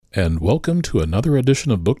And welcome to another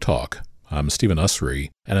edition of Book Talk. I'm Stephen Usry,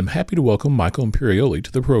 and I'm happy to welcome Michael Imperioli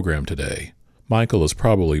to the program today. Michael is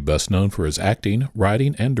probably best known for his acting,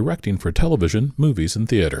 writing, and directing for television, movies, and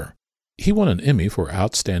theater. He won an Emmy for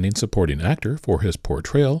Outstanding Supporting Actor for his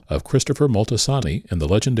portrayal of Christopher Moltisanti in the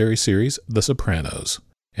legendary series The Sopranos,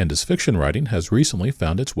 and his fiction writing has recently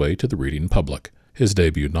found its way to the reading public. His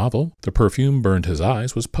debut novel, The Perfume Burned His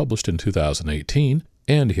Eyes, was published in 2018,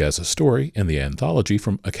 and he has a story in the anthology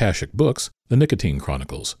from Akashic Books, The Nicotine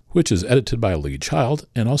Chronicles, which is edited by Lee Child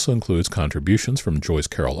and also includes contributions from Joyce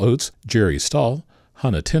Carol Oates, Jerry Stahl,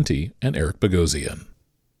 Hannah Tinti, and Eric Bogosian.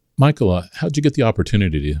 Michael, how'd you get the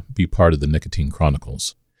opportunity to be part of The Nicotine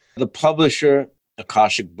Chronicles? The publisher,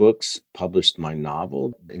 Akashic Books, published my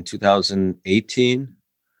novel in 2018.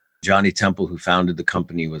 Johnny Temple, who founded the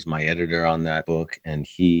company, was my editor on that book, and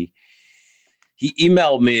he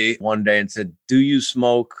emailed me one day and said, "Do you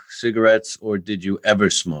smoke cigarettes or did you ever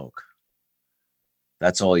smoke?"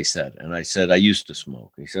 That's all he said. And I said, "I used to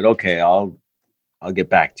smoke." He said, "Okay, I'll get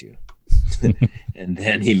back to you." And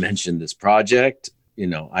then he mentioned this project. You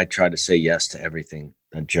know, I try to say yes to everything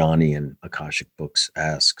that Johnny and Akashic Books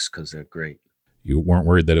asks because they're great. You weren't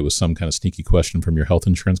worried that it was some kind of sneaky question from your health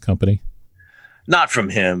insurance company? Not from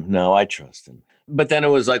him. No, I trust him. But then it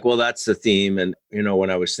was like, well, that's the theme. And, you know, when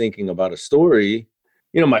I was thinking about a story,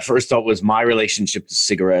 you know, my first thought was my relationship to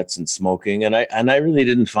cigarettes and smoking. And I really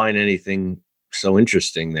didn't find anything so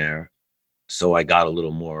interesting there. So I got a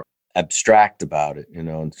little more abstract about it, you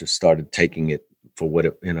know, and just started taking it for what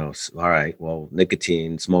it, you know, all right, well,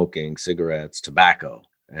 nicotine, smoking, cigarettes, tobacco,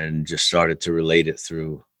 and just started to relate it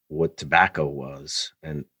through what tobacco was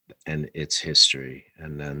and its history.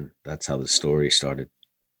 And then that's how the story started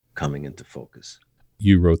coming into focus.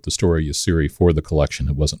 You wrote the story, Usiri, for the collection.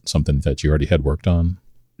 It wasn't something that you already had worked on?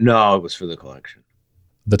 No, it was for the collection.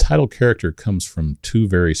 The title character comes from two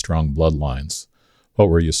very strong bloodlines. What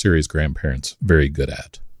were Usiri's grandparents very good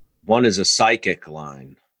at? One is a psychic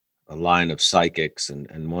line, a line of psychics,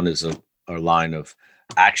 and one is a line of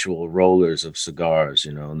actual rollers of cigars,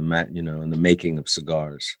 you know, in the making of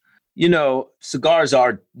cigars. You know, cigars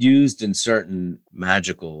are used in certain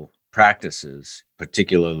magical practices,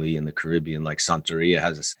 particularly in the Caribbean, like Santeria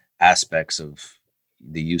has aspects of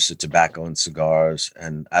the use of tobacco in cigars,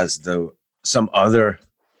 and as though some other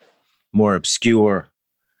more obscure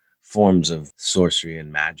forms of sorcery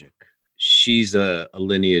and magic. She's a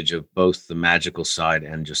lineage of both the magical side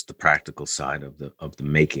and just the practical side of the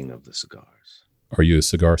making of the cigars. Are you a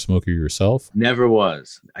cigar smoker yourself? Never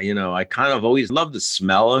was. You know, I kind of always love the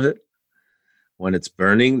smell of it. When it's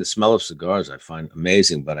burning, the smell of cigars I find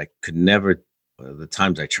amazing, but I could never, the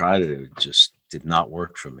times I tried it, it just did not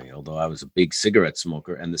work for me, although I was a big cigarette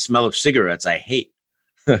smoker, and the smell of cigarettes I hate.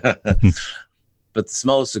 But the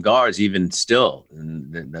smell of cigars, even still,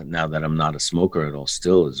 now that I'm not a smoker at all,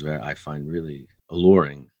 still is I find really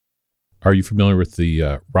alluring. Are you familiar with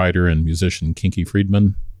the writer and musician Kinky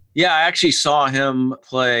Friedman? Yeah, I actually saw him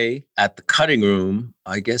play at the Cutting Room.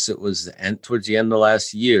 I guess it was towards the end of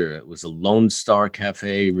last year. It was a Lone Star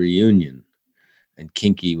Cafe reunion, and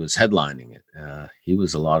Kinky was headlining it. He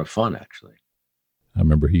was a lot of fun, actually. I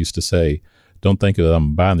remember he used to say, "Don't think that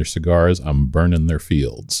I'm buying their cigars, I'm burning their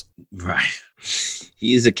fields." Right.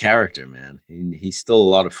 He is a character, man. He's still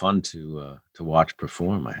a lot of fun to watch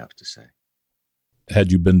perform, I have to say. Had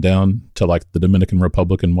you been down to like the Dominican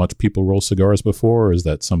Republic and watched people roll cigars before, or is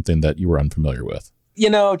that something that you were unfamiliar with? You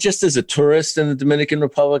know, just as a tourist in the Dominican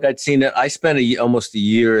Republic, I'd seen it. I spent almost a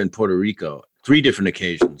year in Puerto Rico, 3 different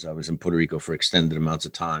occasions. I was in Puerto Rico for extended amounts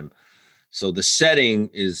of time. So the setting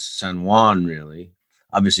is San Juan, really.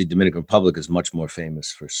 Obviously, Dominican Republic is much more famous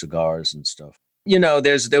for cigars and stuff. You know,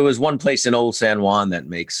 there was one place in Old San Juan that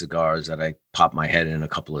makes cigars that I popped my head in a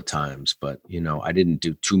couple of times, but, you know, I didn't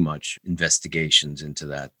do too much investigations into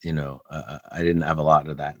that. You know, I didn't have a lot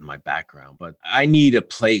of that in my background, but I need a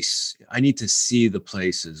place. I need to see the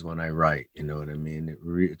places when I write. You know what I mean?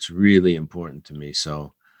 It's really important to me.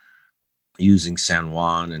 So using San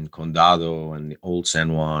Juan and Condado and the Old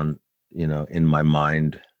San Juan, you know, in my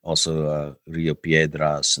mind, also Rio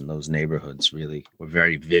Piedras and those neighborhoods really were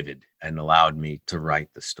very vivid and allowed me to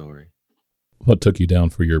write the story. What took you down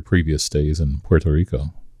for your previous stays in Puerto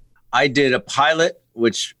Rico? I did a pilot,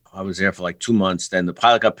 which I was there for like 2 months. Then the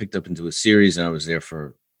pilot got picked up into a series and I was there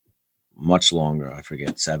for much longer. I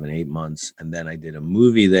forget, 7, 8 months. And then I did a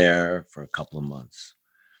movie there for a couple of months.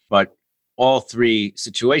 But all 3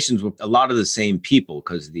 situations were a lot of the same people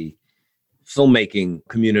because the filmmaking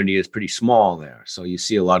community is pretty small there. So you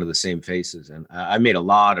see a lot of the same faces. And I made a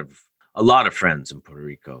lot of friends in Puerto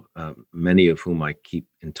Rico, many of whom I keep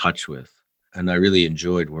in touch with. And I really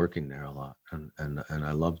enjoyed working there a lot. And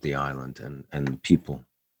I loved the island and the people,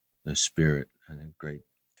 the spirit, and a great,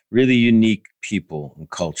 really unique people and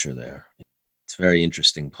culture there. It's a very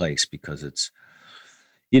interesting place because it's,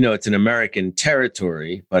 it's an American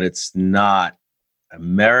territory, but it's not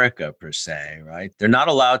America per se, right? They're not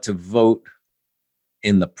allowed to vote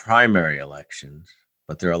in the primary elections,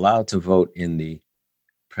 but they're allowed to vote in the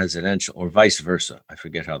presidential, or vice versa. I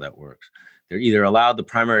forget how that works. They're either allowed the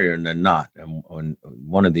primary or they're not, and on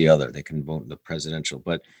one or the other. They can vote in the presidential,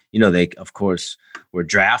 but they of course were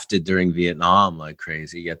drafted during Vietnam like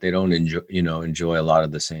crazy. Yet they don't enjoy a lot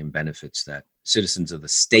of the same benefits that citizens of the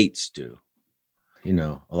states do.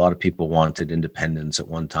 A lot of people wanted independence at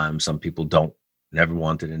one time. Some people never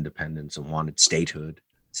wanted independence and wanted statehood.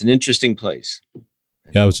 It's an interesting place.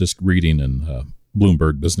 Yeah, I was just reading in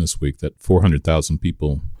Bloomberg Business Week that 400,000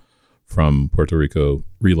 people from Puerto Rico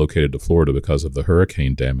relocated to Florida because of the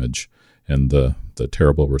hurricane damage and the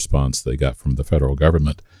terrible response they got from the federal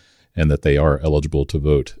government, and that they are eligible to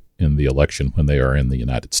vote in the election when they are in the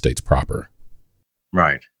United States proper.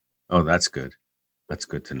 Right. Oh, that's good. That's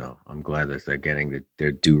good to know. I'm glad that they're getting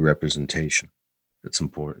their due representation. That's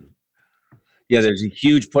important. Yeah, there's a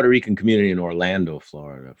huge Puerto Rican community in Orlando,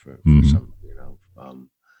 Florida, for some,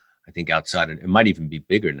 I think outside, it might even be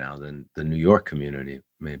bigger now than the New York community,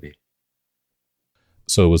 maybe.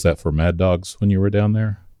 So was that for Mad Dogs when you were down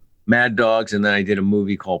there? Mad Dogs, and then I did a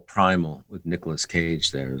movie called Primal with Nicolas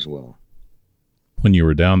Cage there as well. When you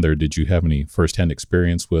were down there, did you have any firsthand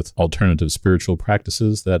experience with alternative spiritual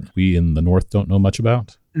practices that we in the North don't know much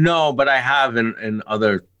about? No, but I have in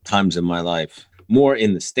other times in my life, more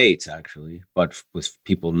in the States, actually, but with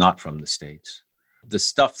people not from the States. The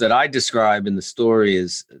stuff that I describe in the story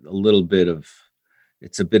is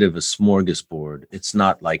it's a bit of a smorgasbord. It's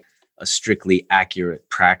not like a strictly accurate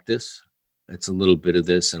practice. It's a little bit of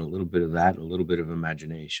this and a little bit of that, and a little bit of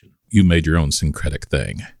imagination. You made your own syncretic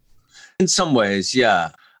thing. In some ways,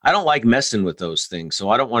 yeah. I don't like messing with those things, so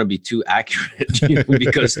I don't want to be too accurate,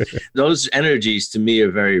 because those energies to me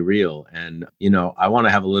are very real. And, I want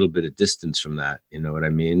to have a little bit of distance from that, you know what I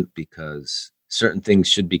mean? Because certain things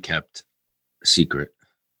should be kept secret.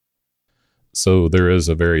 So there is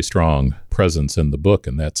a very strong presence in the book,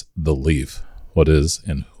 and that's the leaf. What is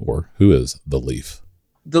or who is the leaf?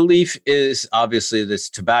 The leaf is obviously this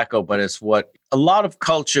tobacco, but it's what a lot of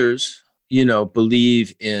cultures,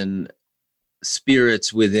 believe in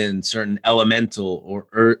spirits within certain elemental or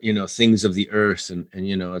earth, things of the earth. And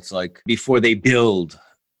it's like before they build,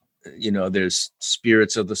 there's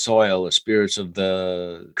spirits of the soil or spirits of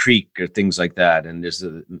the creek or things like that. And there's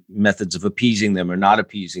the methods of appeasing them or not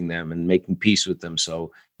appeasing them and making peace with them.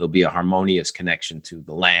 So there'll be a harmonious connection to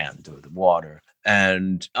the land or the water.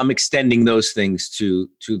 And I'm extending those things to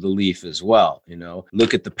the leaf as well.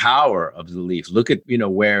 Look at the power of the leaf. Look at,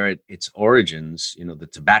 where its origins, the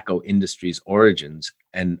tobacco industry's origins,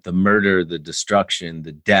 and the murder, the destruction,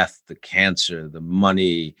 the death, the cancer, the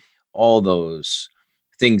money, all those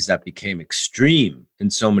things that became extreme in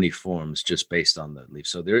so many forms just based on the leaf.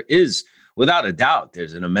 So there is, without a doubt,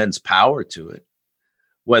 there's an immense power to it,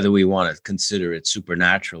 whether we want to consider it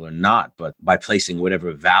supernatural or not. But by placing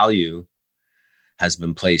whatever value has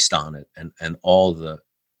been placed on it, and all the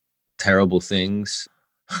terrible things,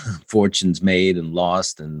 fortunes made and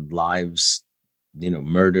lost, and lives,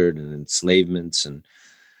 murdered, and enslavements, and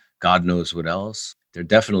God knows what else, there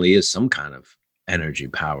definitely is some kind of energy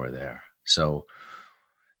power there. So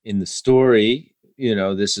in the story,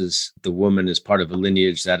 this is the woman is part of a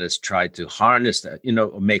lineage that has tried to harness that,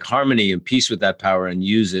 make harmony and peace with that power and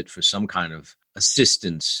use it for some kind of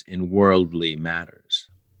assistance in worldly matters.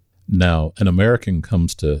 Now, an American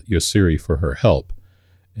comes to Yossiri for her help,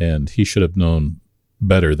 and he should have known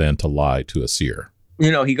better than to lie to a seer.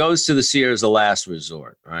 He goes to the seer as a last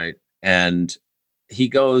resort, right? And he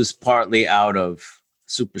goes partly out of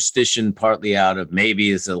superstition, partly out of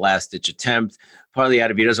maybe it's a last-ditch attempt, partly out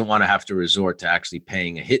of he doesn't want to have to resort to actually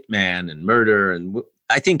paying a hitman and murder. And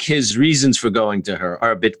I think his reasons for going to her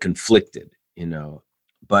are a bit conflicted,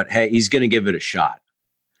 but hey, he's going to give it a shot.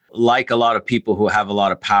 Like a lot of people who have a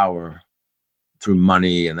lot of power through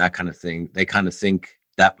money and that kind of thing, they kind of think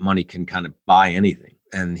that money can kind of buy anything.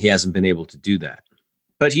 And he hasn't been able to do that.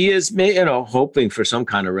 But he is, hoping for some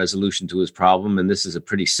kind of resolution to his problem. And this is a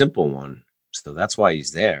pretty simple one. So that's why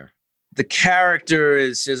he's there. The character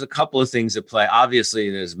there's a couple of things at play. Obviously,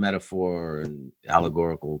 there's metaphor and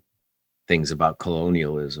allegorical things about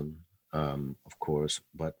colonialism, of course.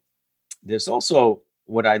 But there's also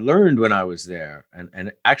what I learned when I was there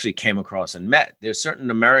and actually came across and met. There's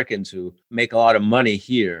certain Americans who make a lot of money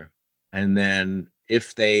here. And then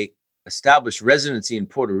if they establish residency in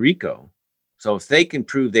Puerto Rico, So if they can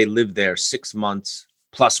prove they lived there 6 months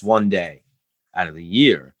plus 1 day out of the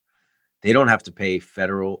year, they don't have to pay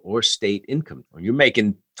federal or state income. When you're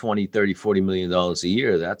making 20, 30, $40 million a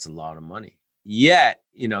year, that's a lot of money. Yet,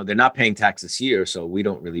 they're not paying taxes here, so we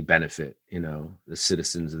don't really benefit, the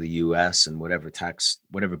citizens of the U.S. and whatever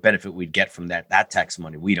benefit we'd get from that tax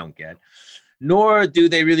money, we don't get. Nor do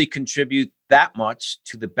they really contribute that much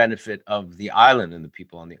to the benefit of the island and the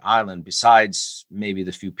people on the island, besides maybe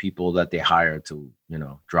the few people that they hire to,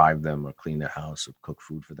 drive them or clean their house or cook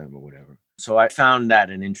food for them or whatever. So I found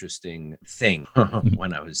that an interesting thing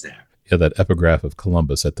when I was there. Yeah, that epigraph of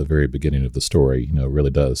Columbus at the very beginning of the story,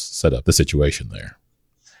 really does set up the situation there.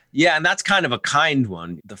 Yeah, and that's kind of a kind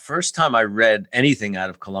one. The first time I read anything out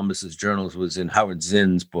of Columbus's journals was in Howard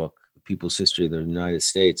Zinn's book, The People's History of the United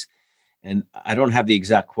States. And I don't have the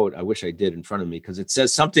exact quote. I wish I did in front of me, because it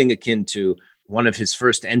says something akin to one of his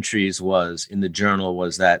first entries was in the journal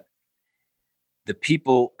was that the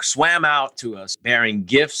people swam out to us bearing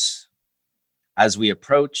gifts as we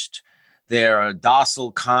approached. They're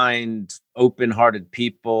docile, kind, open-hearted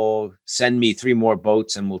people. Send me 3 more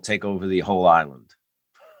boats and we'll take over the whole island.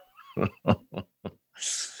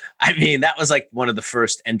 I mean, that was like one of the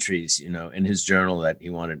first entries, in his journal, that he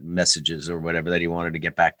wanted messages or whatever, that he wanted to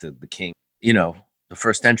get back to the king. The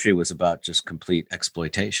first entry was about just complete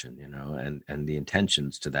exploitation, and the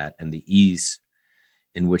intentions to that and the ease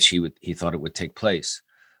in which he thought it would take place.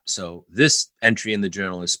 So this entry in the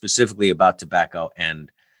journal is specifically about tobacco and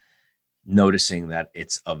noticing that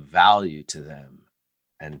it's of value to them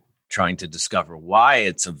and trying to discover why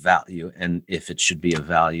it's of value and if it should be of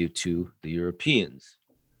value to the Europeans.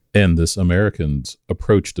 And this American's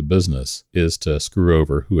approach to business is to screw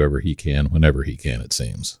over whoever he can, whenever he can, it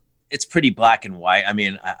seems. It's pretty black and white. I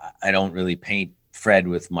mean, I don't really paint Fred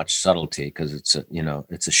with much subtlety, because it's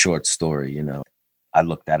a short story, I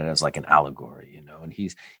looked at it as like an allegory, and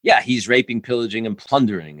he's raping, pillaging, and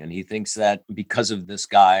plundering. And he thinks that because of this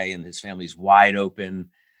guy and his family's wide open,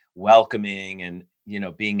 welcoming, and,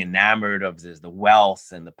 being enamored of the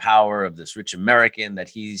wealth and the power of this rich American, that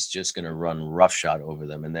he's just going to run roughshod over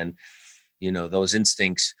them. And then, those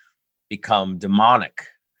instincts become demonic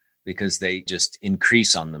because they just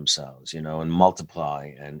increase on themselves, and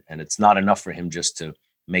multiply. And it's not enough for him just to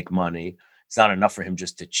make money. It's not enough for him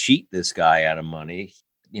just to cheat this guy out of money.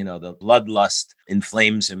 The bloodlust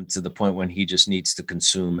inflames him to the point when he just needs to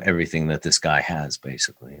consume everything that this guy has,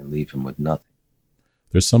 basically, and leave him with nothing.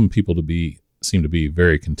 There's some people seem to be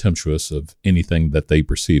very contemptuous of anything that they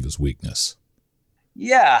perceive as weakness.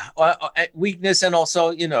 Yeah, weakness, and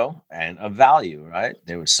also, and a value, right?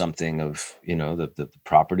 There was something of, the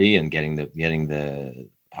property and getting the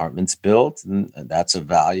apartments built, and that's a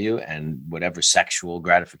value, and whatever sexual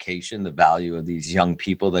gratification, the value of these young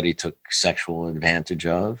people that he took sexual advantage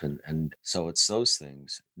of. And so it's those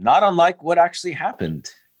things, not unlike what actually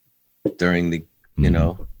happened during the,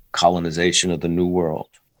 colonization of the New World.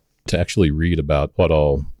 To actually read about what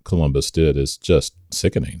all Columbus did is just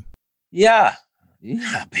sickening. Yeah,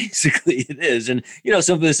 basically it is. And,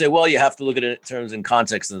 some people say, well, you have to look at it in terms and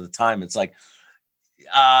context of the time. It's like,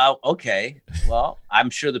 okay, well,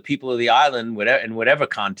 I'm sure the people of the island, in whatever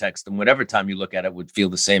context and whatever time you look at it, would feel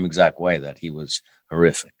the same exact way, that he was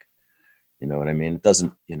horrific. You know what I mean? It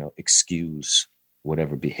doesn't, excuse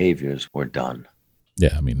whatever behaviors were done.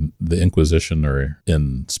 Yeah, I mean, the Inquisition, or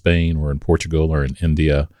in Spain or in Portugal or in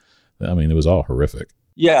India, I mean, it was all horrific.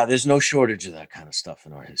 Yeah, there's no shortage of that kind of stuff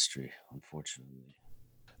in our history, unfortunately.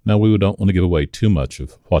 Now, we don't want to give away too much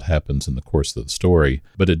of what happens in the course of the story,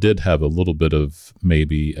 but it did have a little bit of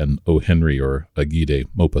maybe an O. Henry or a Guy de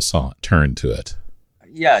Maupassant turn to it.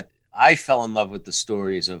 Yeah, I fell in love with the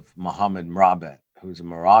stories of Mohammed Mrabet, who's a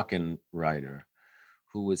Moroccan writer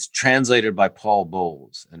who was translated by Paul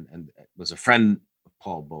Bowles and was a friend of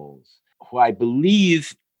Paul Bowles, who I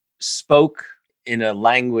believe spoke in a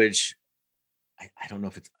language, I don't know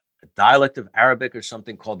if it's a dialect of Arabic or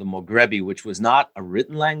something, called the Moghrebi, which was not a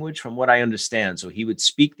written language from what I understand. So he would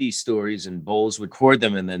speak these stories and Bowles would record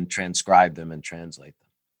them and then transcribe them and translate them.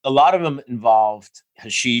 A lot of them involved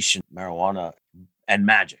hashish and marijuana and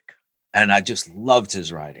magic. And I just loved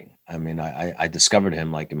his writing. I mean, I discovered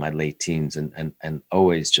him like in my late teens and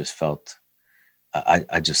always just felt,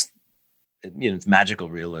 I just, it's magical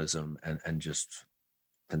realism and just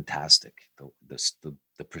fantastic.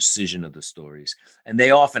 The precision of the stories. And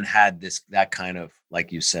they often had that kind of,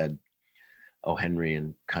 like you said, O. Henry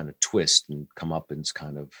and kind of twist and comeuppance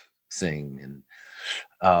kind of thing.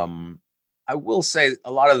 And I will say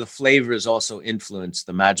a lot of the flavors also influenced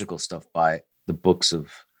the magical stuff by the books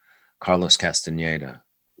of Carlos Castaneda,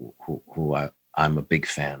 who I'm a big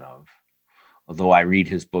fan of. although I read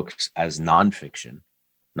his books as nonfiction,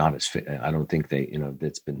 not as I don't think they,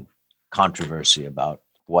 there's been controversy about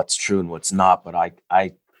what's true and what's not, but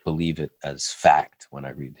I believe it as fact when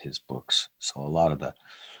I read his books. So a lot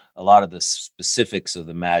of the specifics of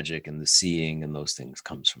the magic and the seeing and those things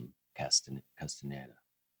comes from Castaneda.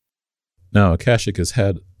 Now, Akashic has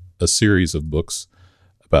had a series of books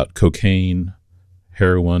about cocaine,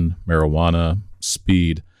 heroin, marijuana,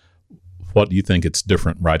 speed. What do you think it's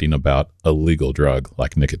different writing about a legal drug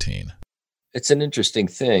like nicotine? It's an interesting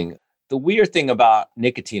thing. The weird thing about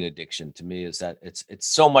nicotine addiction to me is that it's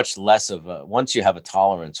so much less of once you have a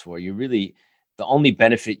tolerance for, the only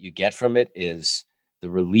benefit you get from it is the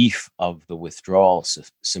relief of the withdrawal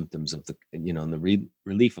symptoms of and the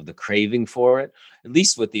relief of the craving for it. At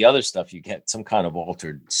least with the other stuff, you get some kind of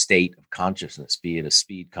altered state of consciousness, be it a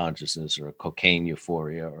speed consciousness or a cocaine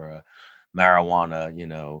euphoria or a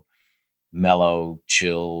marijuana, mellow,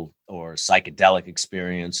 chill, or psychedelic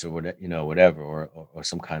experience, or whatever, or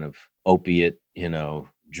some kind of opiate,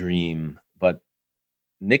 dream. But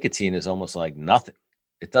nicotine is almost like nothing.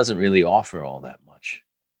 It doesn't really offer all that much.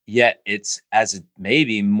 Yet it's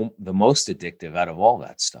maybe the most addictive out of all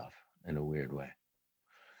that stuff in a weird way.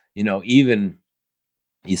 Even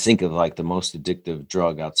you think of like the most addictive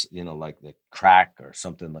drug out, like the crack or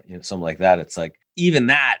something like that. It's like, even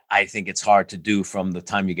that, I think it's hard to do from the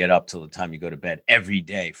time you get up till the time you go to bed every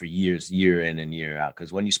day for years, year in and year out.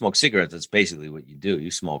 Because when you smoke cigarettes, that's basically what you do.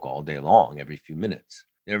 You smoke all day long, every few minutes.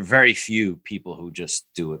 There are very few people who just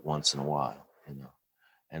do it once in a while,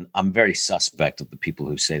 And I'm very suspect of the people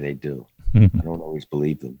who say they do. I don't always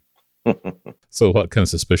believe them. So what kind of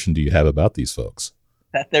suspicion do you have about these folks?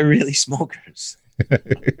 That they're really smokers.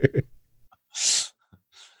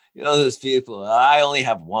 Those people, I only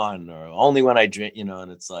have one, or only when I drink,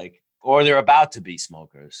 and it's like, or they're about to be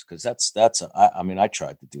smokers. Cause I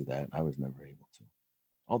tried to do that. I was never able to,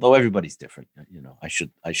 although everybody's different. I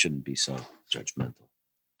shouldn't be so judgmental.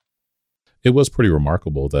 It was pretty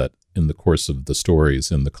remarkable that in the course of the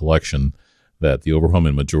stories in the collection that the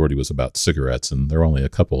overwhelming majority was about cigarettes, and there are only a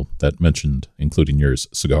couple that mentioned, including yours,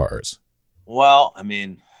 cigars. Well,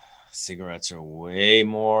 cigarettes are way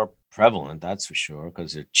more prevalent, that's for sure,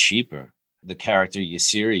 because they're cheaper. The character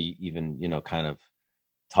Yasiri even, kind of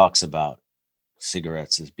talks about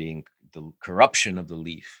cigarettes as being the corruption of the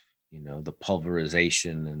leaf, the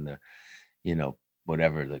pulverization and the,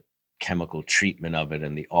 whatever the chemical treatment of it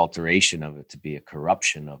and the alteration of it to be a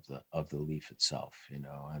corruption of the leaf itself,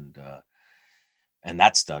 and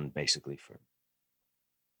that's done basically for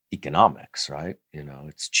economics, right?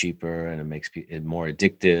 It's cheaper and it makes it more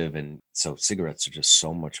addictive, and so cigarettes are just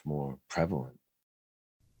so much more prevalent.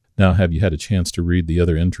 Now, have you had a chance to read the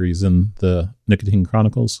other entries in the Nicotine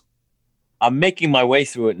Chronicles? I'm making my way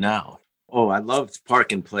through it now. Oh, I loved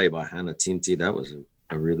Park and Play by Hannah Tinti. That was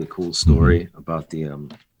a really cool story about the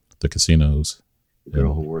casinos. The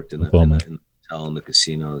girl who worked in the hotel and the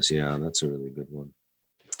casinos. Yeah, that's a really good one.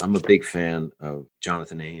 I'm a big fan of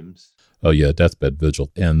Jonathan Ames. Oh, yeah, Deathbed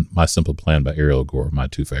Vigil and My Simple Plan by Ariel Gore, my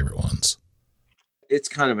two favorite ones. It's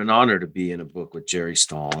kind of an honor to be in a book with Jerry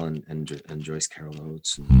Stahl and Joyce Carol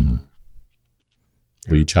Oates. And,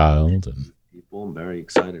 Lee Child. And people. I'm very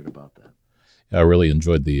excited about that. I really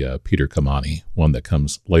enjoyed the Peter Kamani one that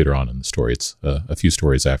comes later on in the story. It's a few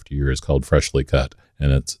stories after yours, called Freshly Cut,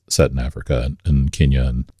 and it's set in Africa and Kenya,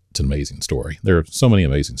 and it's an amazing story. There are so many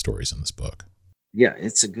amazing stories in this book. Yeah,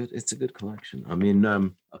 it's a good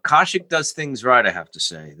collection. Akashic does things right, I have to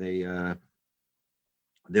say.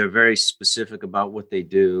 They're very specific about what they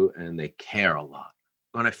do, and they care a lot.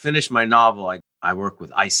 When I finished my novel, I work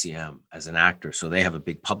with ICM as an actor, so they have a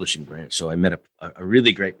big publishing branch. So I met a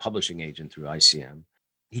really great publishing agent through ICM.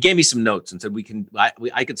 He gave me some notes and said,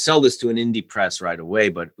 I could sell this to an indie press right away,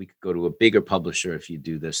 but we could go to a bigger publisher if you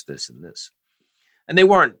do this, this, and this. And they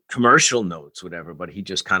weren't commercial notes, whatever, but he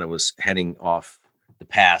just kind of was heading me off at the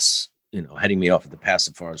pass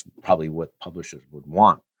as far as probably what publishers would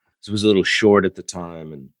want. So it was a little short at the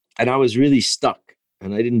time, and I was really stuck,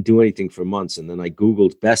 and I didn't do anything for months. And then I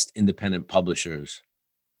Googled best independent publishers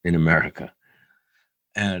in America,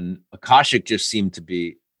 and Akashic just seemed to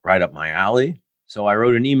be right up my alley. So I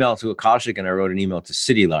wrote an email to Akashic, and I wrote an email to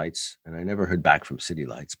City Lights, and I never heard back from City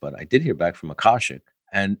Lights, but I did hear back from Akashic.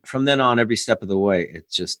 And from then on, every step of the way,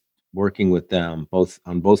 it's just working with them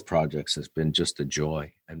on both projects has been just a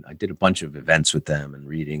joy. And I did a bunch of events with them and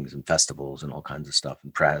readings and festivals and all kinds of stuff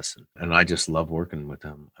and press. And I just love working with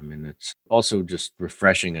them. It's also just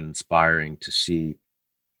refreshing and inspiring to see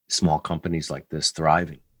small companies like this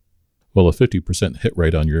thriving. Well, a 50% hit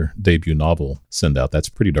rate on your debut novel, Send Out, that's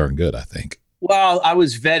pretty darn good, I think. Well, I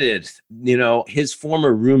was vetted. His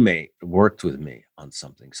former roommate worked with me on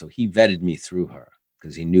something. So he vetted me through her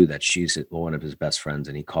because he knew that she's one of his best friends.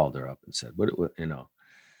 And he called her up and said, what.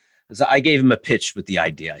 So I gave him a pitch with the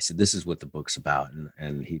idea. I said, this is what the book's about.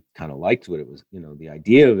 And he kind of liked what it was, the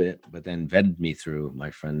idea of it, but then vetted me through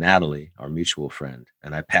my friend Natalie, our mutual friend.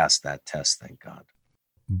 And I passed that test, thank God.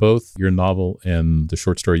 Both your novel and the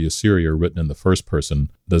short story Usiri are written in the first person.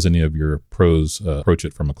 Does any of your prose approach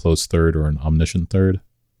it from a close third or an omniscient third?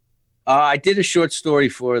 I did a short story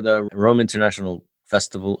for the Rome International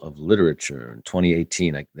Festival of Literature in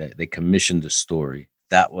 2018. They commissioned a story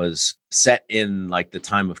that was set in like the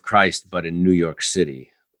time of Christ, but in New York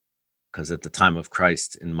City. Because at the time of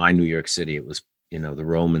Christ in my New York City, it was, the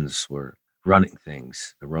Romans were running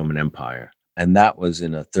things, the Roman Empire. And that was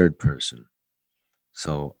in a third person.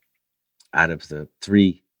 So out of the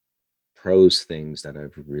 3 prose things that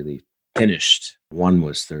I've really finished, one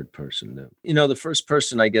was third person. The first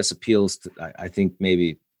person, I guess, appeals to, I think,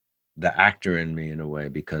 maybe the actor in me in a way,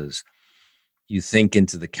 because you think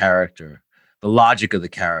into the character, the logic of the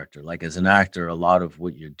character. Like as an actor, a lot of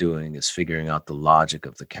what you're doing is figuring out the logic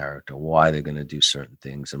of the character, why they're going to do certain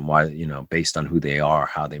things and why, based on who they are,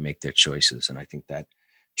 how they make their choices. And I think that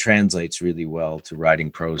translates really well to writing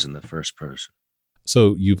prose in the first person.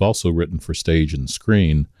 So you've also written for stage and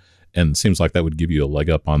screen, and it seems like that would give you a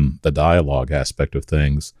leg up on the dialogue aspect of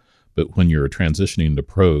things. But when you're transitioning to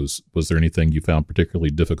prose, was there anything you found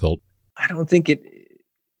particularly difficult? I don't think it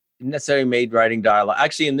necessarily made writing dialogue.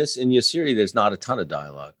 Actually, in your series, there's not a ton of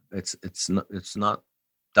dialogue. It's not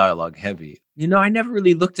dialogue heavy. I never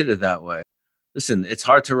really looked at it that way. Listen, it's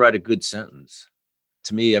hard to write a good sentence.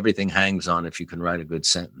 To me, everything hangs on if you can write a good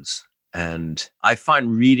sentence. And I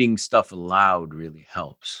find reading stuff aloud really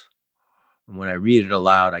helps. And when I read it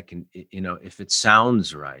aloud, I can, if it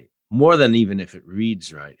sounds right, more than even if it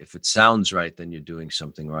reads right, if it sounds right, then you're doing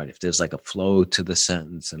something right. If there's like a flow to the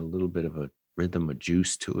sentence and a little bit of a rhythm, a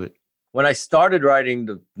juice to it. When I started writing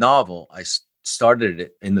the novel, I started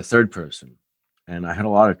it in the third person. And I had a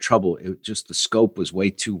lot of trouble. The scope was way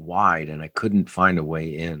too wide and I couldn't find a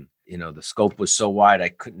way in. The scope was so wide, I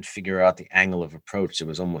couldn't figure out the angle of approach. It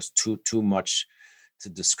was almost too much to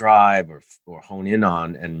describe or hone in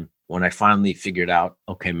on. And when I finally figured out,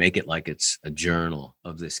 okay, make it like it's a journal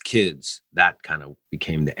of this kid's, that kind of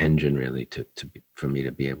became the engine really for me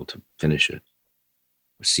to be able to finish it,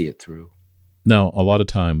 or see it through. Now, a lot of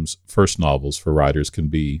times, first novels for writers can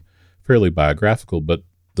be fairly biographical, but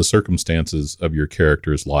the circumstances of your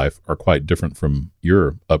character's life are quite different from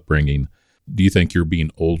your upbringing. Do you think you're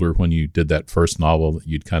being older when you did that first novel, that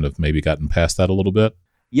you'd kind of maybe gotten past that a little bit?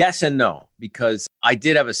 Yes and no, because I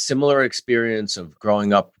did have a similar experience of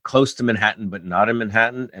growing up close to Manhattan, but not in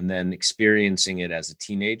Manhattan, and then experiencing it as a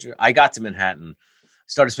teenager. I got to Manhattan,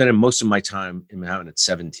 started spending most of my time in Manhattan at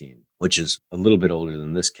 17, which is a little bit older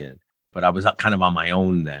than this kid, but I was kind of on my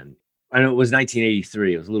own then. I know it was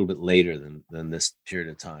 1983. It was a little bit later than this period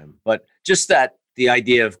of time, but just that the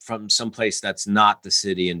idea of from someplace that's not the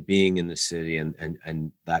city and being in the city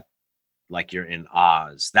and that, like you're in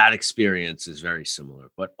Oz, that experience is very similar,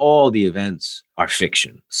 but all the events are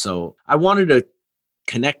fiction. So I wanted to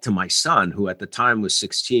connect to my son, who at the time was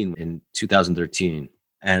 16 in 2013,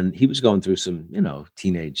 and he was going through some,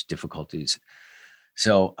 teenage difficulties.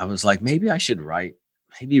 So I was like, maybe I should write.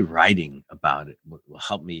 Maybe writing about it will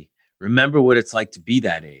help me remember what it's like to be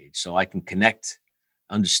that age, so I can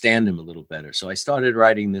understand him a little better. So I started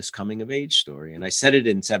writing this coming of age story, and I set it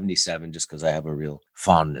in 77 just because I have a real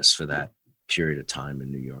fondness for that period of time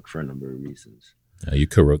in New York for a number of reasons. You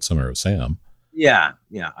co-wrote Summer of Sam. Yeah,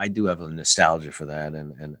 I do have a nostalgia for that,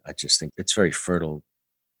 and I just think it's very fertile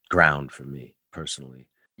ground for me personally.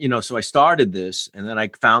 So I started this, and then I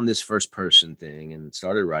found this first person thing and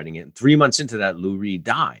started writing it. And 3 months into that, Lou Reed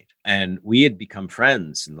died, and we had become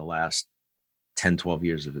friends in the last 10, 12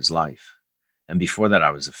 years of his life. And before that,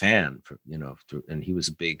 I was a fan, and he was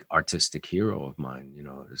a big artistic hero of mine,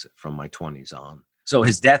 from my 20s on. So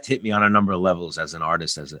his death hit me on a number of levels as an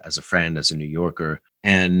artist, as a friend, as a New Yorker,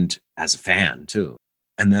 and as a fan too.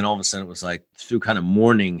 And then all of a sudden it was like, through kind of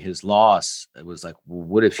mourning his loss, it was like, well,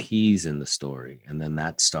 what if he's in the story? And then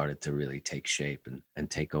that started to really take shape and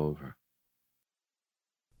take over.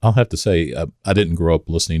 I'll have to say, I didn't grow up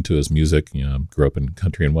listening to his music. Grew up in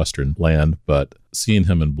country and western land, but seeing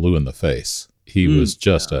him in Blue in the Face, he was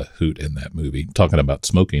just a hoot in that movie. Talking about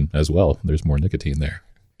smoking as well. There's more nicotine there.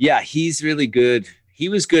 Yeah, he's really good. He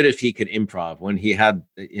was good if he could improv. When he had,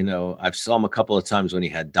 I've saw him a couple of times when he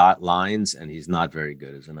had dot lines, and he's not very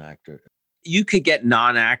good as an actor. You could get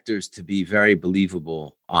non-actors to be very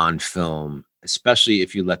believable on film, especially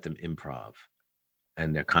if you let them improv.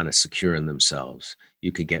 and they're kind of secure in themselves,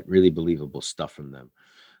 you could get really believable stuff from them.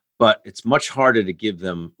 But it's much harder to give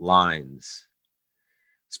them lines,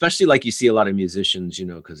 especially like you see a lot of musicians,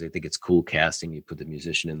 because they think it's cool casting. You put the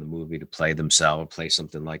musician in the movie to play themselves, play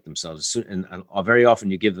something like themselves. And very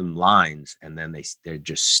often you give them lines and then they're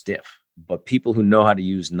just stiff. But people who know how to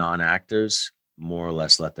use non-actors more or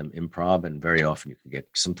less let them improv. And very often you can get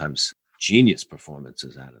sometimes genius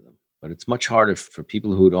performances out of them. But it's much harder for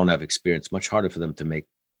people who don't have experience, much harder for them to make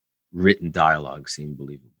written dialogue seem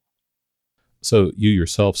believable. So you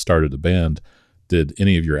yourself started a band. Did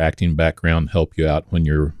any of your acting background help you out when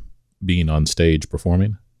you're being on stage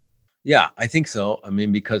performing? Yeah, I think so. I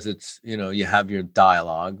mean, because it's, you have your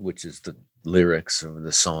dialogue, which is the lyrics of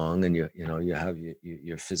the song, and you have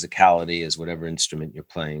your physicality as whatever instrument you're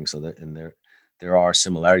playing. So that, and there are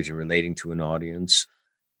similarities. You're relating to an audience.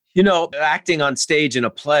 Acting on stage in a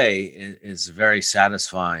play is a very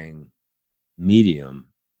satisfying medium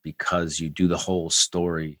because you do the whole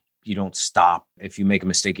story. You don't stop. If you make a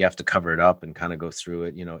mistake, you have to cover it up and kind of go through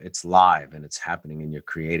it. It's live and it's happening and you're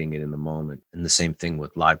creating it in the moment. And the same thing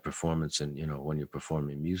with live performance. And, when you're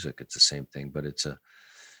performing music, it's the same thing. But it's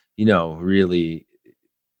really,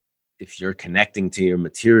 if you're connecting to your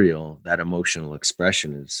material, that emotional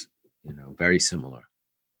expression is, very similar.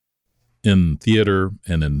 In theater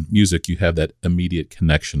and in music, you have that immediate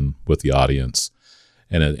connection with the audience,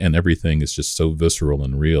 and everything is just so visceral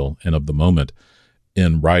and real and of the moment.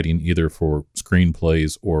 In writing, either for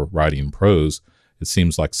screenplays or writing prose, it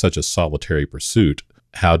seems like such a solitary pursuit.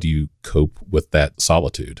 How do you cope with that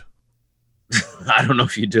solitude? I don't know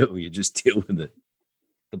if you do. You just deal with it.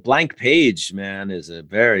 The blank page, man, is a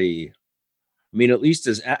very, at least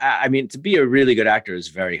to be a really good actor is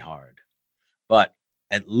very hard. But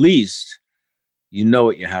at least you know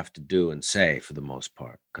what you have to do and say for the most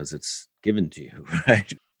part, because it's given to you,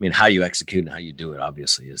 right? How you execute and how you do it,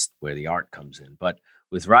 obviously, is where the art comes in. But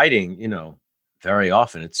with writing, very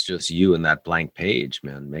often it's just you and that blank page,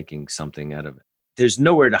 man, making something out of it. There's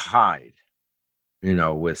nowhere to hide,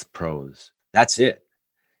 with prose. That's it.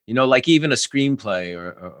 Like even a screenplay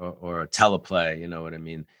or a teleplay, you know what I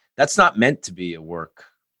mean? That's not meant to be a work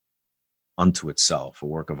unto itself, a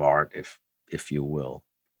work of art, if you will,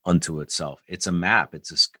 unto itself. It's a map.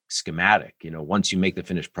 It's a schematic. Once you make the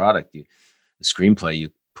finished product, the screenplay, you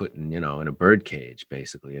put in, in a bird cage,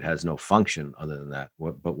 basically. It has no function other than that.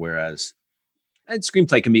 But whereas a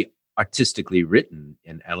screenplay can be artistically written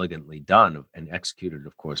and elegantly done and executed,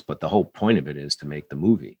 of course, but the whole point of it is to make the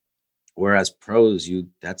movie. Whereas prose,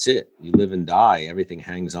 that's it. You live and die. Everything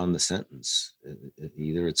hangs on the sentence.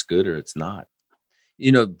 Either it's good or it's not.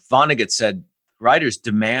 Vonnegut said, writers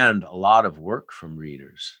demand a lot of work from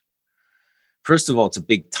readers. First of all, it's a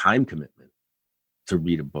big time commitment to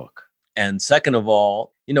read a book. And second of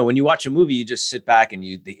all, when you watch a movie, you just sit back and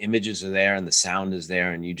the images are there and the sound is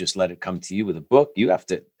there and you just let it come to you. With a book, you have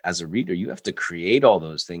to, as a reader, you have to create all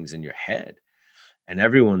those things in your head. And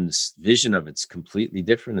everyone's vision of it's completely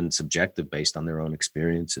different and subjective based on their own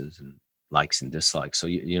experiences and likes and dislikes. So,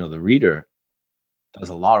 the reader does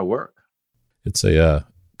a lot of work. It's a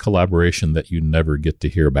collaboration that you never get to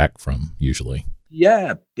hear back from, usually.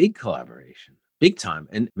 Yeah, big collaboration, big time.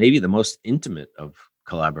 And maybe the most intimate of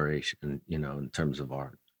collaboration, in terms of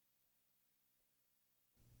art.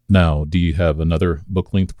 Now, do you have another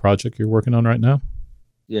book-length project you're working on right now?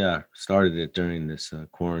 Yeah, started it during this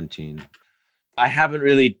quarantine. I haven't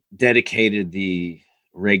really dedicated the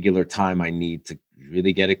regular time I need to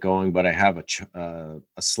really get it going, but I have a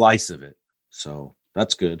slice of it. So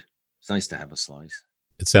that's good. It's nice to have a slice.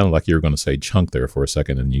 It sounded like you were going to say chunk there for a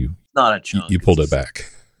second, and not a chunk. You pulled it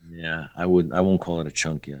back. Yeah, I won't call it a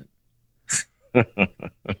chunk yet.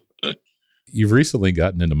 You've recently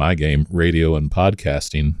gotten into my game, radio and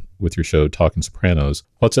podcasting, with your show Talking Sopranos.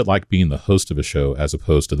 What's it like being the host of a show as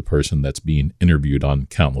opposed to the person that's being interviewed on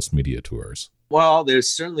countless media tours? Well, there's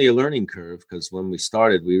certainly a learning curve because when we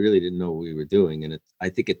started, we really didn't know what we were doing. And I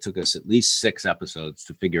think it took us at least 6 episodes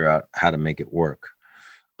to figure out how to make it work,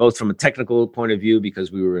 both from a technical point of view, because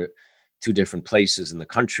we were at 2 different places in the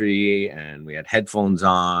country and we had headphones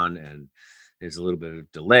on and there's a little bit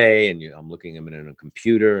of delay and I'm looking at it in a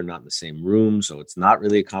computer and not in the same room. So it's not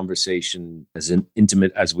really a conversation as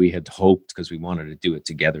intimate as we had hoped because we wanted to do it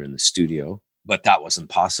together in the studio. But that wasn't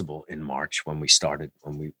possible in March when we started,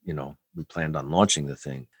 when we planned on launching the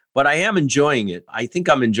thing. But I am enjoying it. I think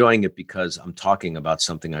I'm enjoying it because I'm talking about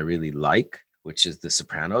something I really like, which is The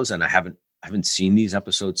Sopranos. And I haven't seen these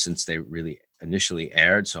episodes since they really initially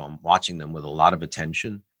aired. So I'm watching them with a lot of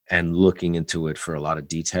attention and looking into it for a lot of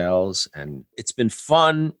details. And it's been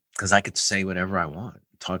fun because I could say whatever I want.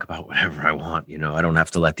 talk about whatever I want. I don't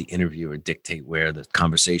have to let the interviewer dictate where the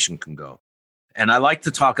conversation can go. And I like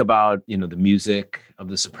to talk about, the music of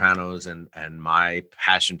The Sopranos and my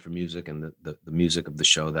passion for music and the music of the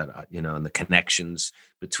show that, and the connections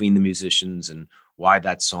between the musicians and why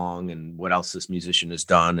that song and what else this musician has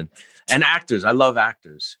done. And actors. I love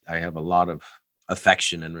actors. I have a lot of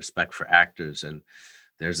affection and respect for actors. And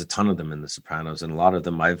there's a ton of them in The Sopranos. And a lot of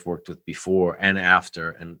them I've worked with before and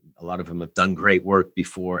after. And a lot of them have done great work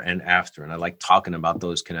before and after. And I like talking about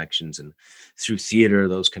those connections and through theater,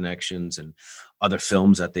 those connections and other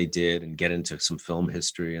films that they did, and get into some film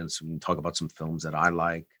history and talk about some films that I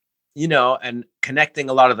like, and connecting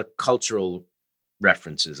a lot of the cultural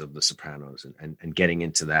references of The Sopranos and getting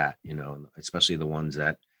into that, especially the ones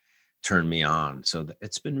that turn me on. So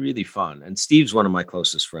it's been really fun. And Steve's one of my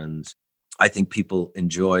closest friends. I think people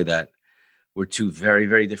enjoy that we're two very,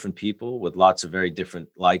 very different people with lots of very different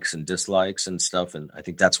likes and dislikes and stuff. And I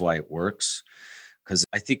think that's why it works. Because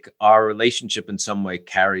I think our relationship in some way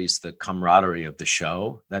carries the camaraderie of the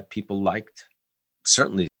show that people liked.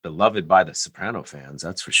 Certainly beloved by the Soprano fans,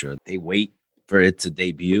 that's for sure. They wait for it to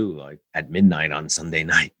debut like at midnight on Sunday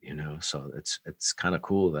night, So it's kind of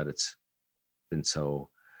cool that it's been so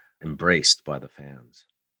embraced by the fans.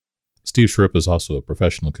 Steve Schirripa is also a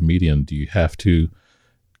professional comedian. Do you have to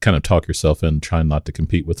kind of talk yourself in, trying not to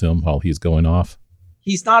compete with him while he's going off?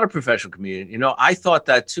 He's not a professional comedian. I thought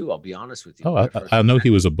that too. I'll be honest with you. Oh, I know he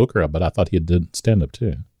was a booker, but I thought he did stand-up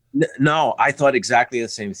too. No, I thought exactly the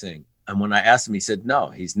same thing. And when I asked him, he said, no,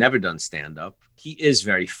 he's never done stand-up. He is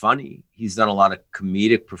very funny. He's done a lot of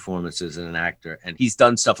comedic performances as an actor. And he's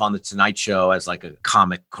done stuff on The Tonight Show as like a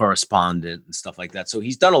comic correspondent and stuff like that. So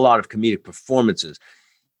he's done a lot of comedic performances.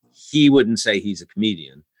 He wouldn't say he's a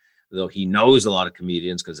comedian, though he knows a lot of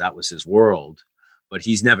comedians because that was his world. But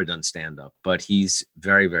he's never done stand-up, but he's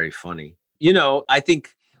very, very funny. I think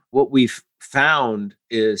what we've found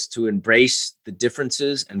is to embrace the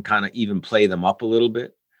differences and kind of even play them up a little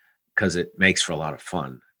bit because it makes for a lot of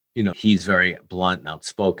fun. He's very blunt and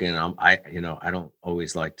outspoken. I don't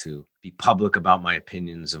always like to be public about my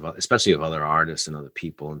opinions of, especially of other artists and other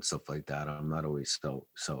people and stuff like that. I'm not always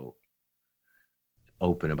so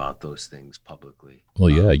open about those things publicly. Well,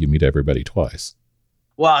 yeah, you meet everybody twice.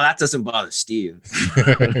 Well, that doesn't bother Steve,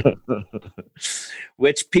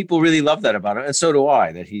 which people really love that about him. And so do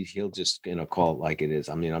I, that he'll just, call it like it is.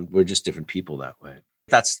 I mean, we're just different people that way.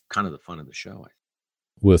 That's kind of the fun of the show.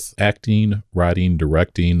 With acting, writing,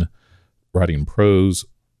 directing, writing prose,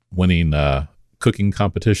 winning cooking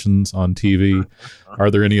competitions on TV,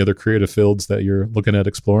 are there any other creative fields that you're looking at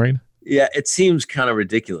exploring? Yeah, it seems kind of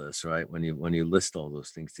ridiculous, right? When you list all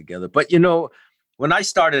those things together. But, when I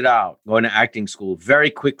started out going to acting school,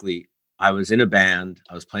 very quickly, I was in a band.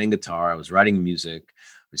 I was playing guitar. I was writing music.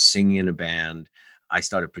 I was singing in a band. I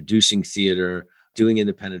started producing theater, doing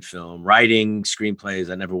independent film, writing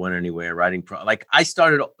screenplays. I never went anywhere, I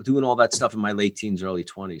started doing all that stuff in my late teens, early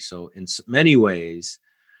 20s. So in many ways,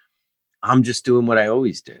 I'm just doing what I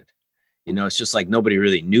always did. It's just like nobody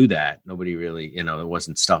really knew that. Nobody really, it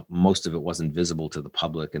wasn't stuff. Most of it wasn't visible to the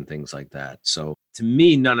public and things like that. So to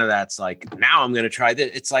me, none of that's like, now I'm going to try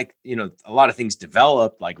this. It's like, a lot of things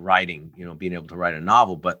developed, like writing, being able to write a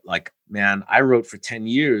novel. But like, man, I wrote for 10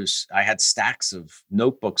 years. I had stacks of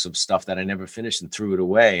notebooks of stuff that I never finished and threw it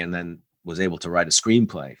away. And then was able to write a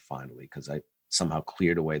screenplay finally, because I somehow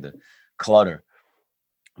cleared away the clutter.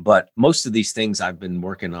 But most of these things I've been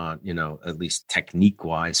working on, at least technique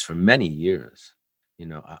wise, for many years.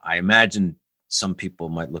 I imagine some people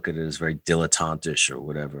might look at it as very dilettantish or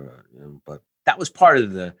whatever, but that was part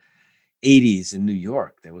of the 80s in New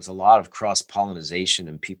York. There was a lot of cross-pollination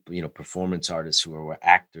and people, performance artists who were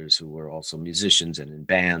actors, who were also musicians and in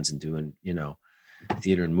bands and doing,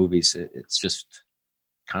 theater and movies. It's just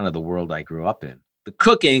kind of the world I grew up in. The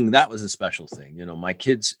cooking, that was a special thing. My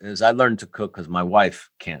kids, as I learned to cook, because my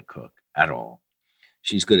wife can't cook at all.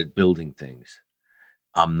 She's good at building things.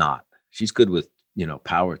 I'm not. She's good with,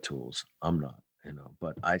 power tools. I'm not,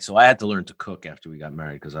 but I had to learn to cook after we got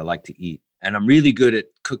married because I like to eat. And I'm really good at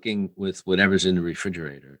cooking with whatever's in the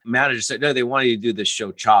refrigerator. Manager said, no, they want you to do this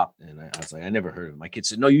show Chopped. And I was like, I never heard of it. My kid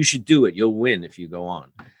said, no, you should do it. You'll win if you go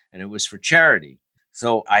on. And it was for charity.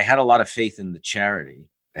 So I had a lot of faith in the charity,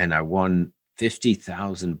 and I won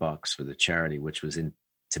 $50,000 for the charity, which was in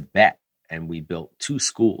Tibet. And we built 2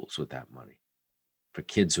 schools with that money for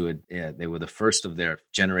kids who they were the first of their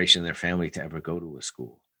generation in their family to ever go to a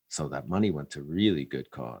school. So that money went to really good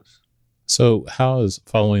cause. So how has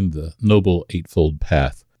following the Noble Eightfold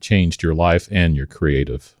Path changed your life and your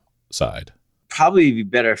creative side? Probably be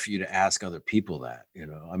better for you to ask other people that,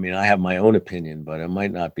 I mean, I have my own opinion, but it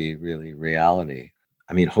might not be really reality.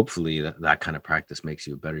 I mean, hopefully that kind of practice makes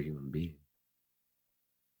you a better human being.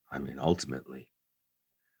 I mean, ultimately,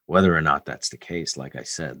 whether or not that's the case, like I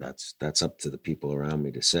said, that's up to the people around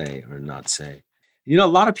me to say or not say. A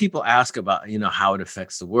lot of people ask about, how it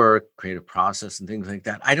affects the work, creative process and things like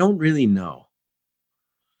that. I don't really know.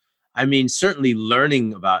 I mean, certainly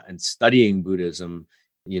learning about and studying Buddhism,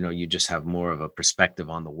 you just have more of a perspective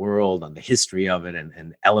on the world, on the history of it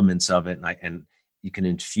and elements of it. And you can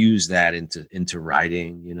infuse that into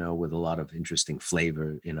writing, with a lot of interesting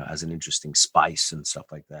flavor, as an interesting spice and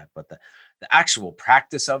stuff like that. But the actual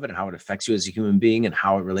practice of it and how it affects you as a human being and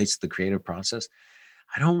how it relates to the creative process,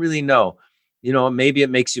 I don't really know. Maybe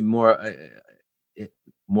it makes you more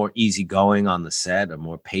easygoing on the set or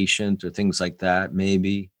more patient or things like that.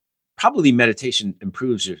 Maybe. Probably meditation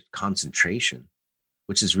improves your concentration,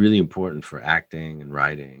 which is really important for acting and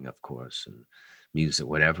writing, of course, and music,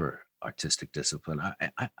 whatever artistic discipline.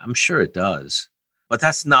 I'm sure it does, but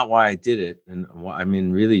that's not why I did it. And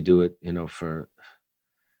really do it, for,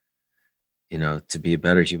 to be a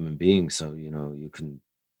better human being. So, you can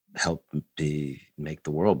help make the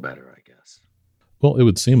world better, I guess. Well, it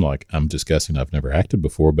would seem like, I'm just guessing, I've never acted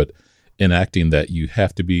before, but in acting that you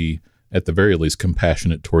have to be, at the very least,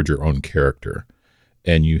 compassionate toward your own character.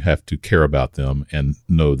 And you have to care about them and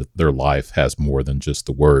know that their life has more than just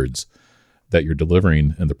the words that you're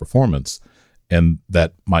delivering in the performance. And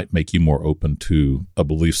that might make you more open to a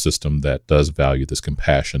belief system that does value this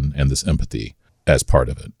compassion and this empathy as part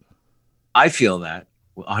of it. I feel that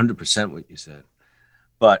 100% what you said.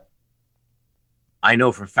 But I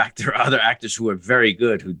know for a fact there are other actors who are very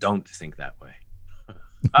good who don't think that way.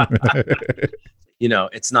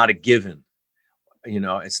 It's not a given.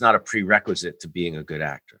 It's not a prerequisite to being a good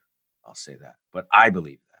actor. I'll say that. But I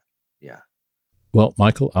believe that. Yeah. Well,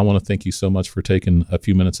 Michael, I want to thank you so much for taking a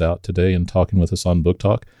few minutes out today and talking with us on Book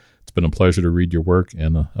Talk. It's been a pleasure to read your work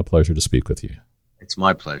and a pleasure to speak with you. It's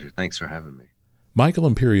my pleasure. Thanks for having me. Michael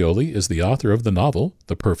Imperioli is the author of the novel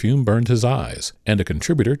The Perfume Burned His Eyes and a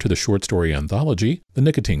contributor to the short story anthology The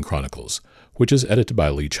Nicotine Chronicles, which is edited by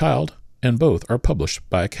Lee Child, and both are published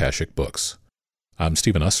by Akashic Books. I'm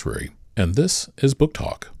Stephen Ussery, and this is Book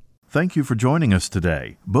Talk. Thank you for joining us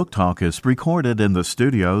today. Book Talk is recorded in the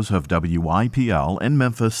studios of WYPL in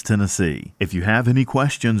Memphis, Tennessee. If you have any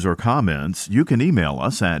questions or comments, you can email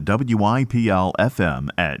us at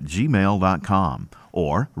wyplfm@gmail.com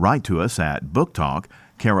or write to us at Book Talk,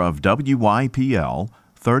 care of WYPL,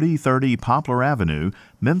 3030 Poplar Avenue,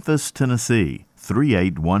 Memphis, Tennessee,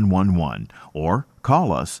 38111, or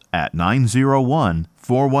call us at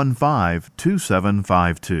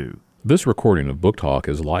 901-415-2752. This recording of Book Talk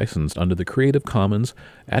is licensed under the Creative Commons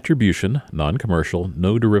Attribution, Non-Commercial,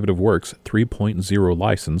 No Derivative Works 3.0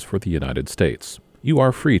 license for the United States. You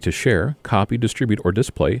are free to share, copy, distribute, or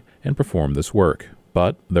display and perform this work,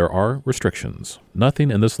 but there are restrictions. Nothing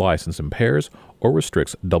in this license impairs or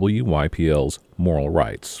restricts WYPL's moral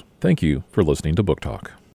rights. Thank you for listening to Book Talk.